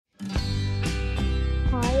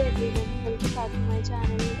back to my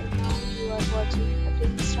channel, and now you are watching a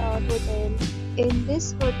 3-star hotel. In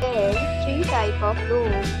this hotel, three type of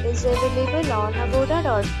room is available on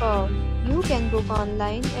agoda.com. You can book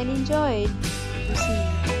online and enjoy it. To see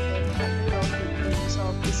the number of reviews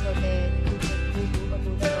of this hotel, you can go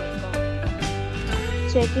to agoda.com.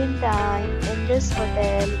 Check-in time in this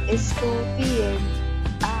hotel is 2 p.m.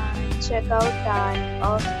 and check-out time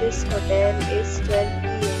of this hotel is 12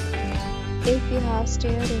 p.m. If you have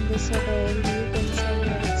stayed in this hotel, you can share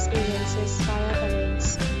your experiences via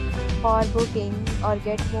comments. For booking or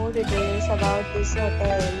get more details about this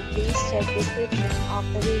hotel, please check description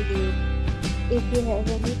of the video. If you have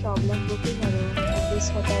any problem booking a room at this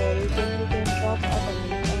hotel, then you can drop a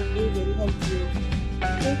comment and we will help you.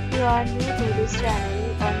 If you are new to this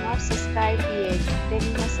channel or not subscribed yet, then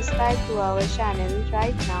you must subscribe to our channel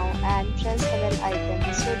right now and press the bell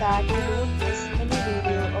icon so that you don't miss any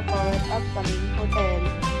video of our upcoming hotel.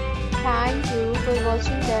 Thank you for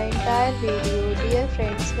watching the entire video. Dear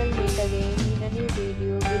friends, we'll meet again in a new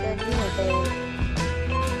video with a new hotel.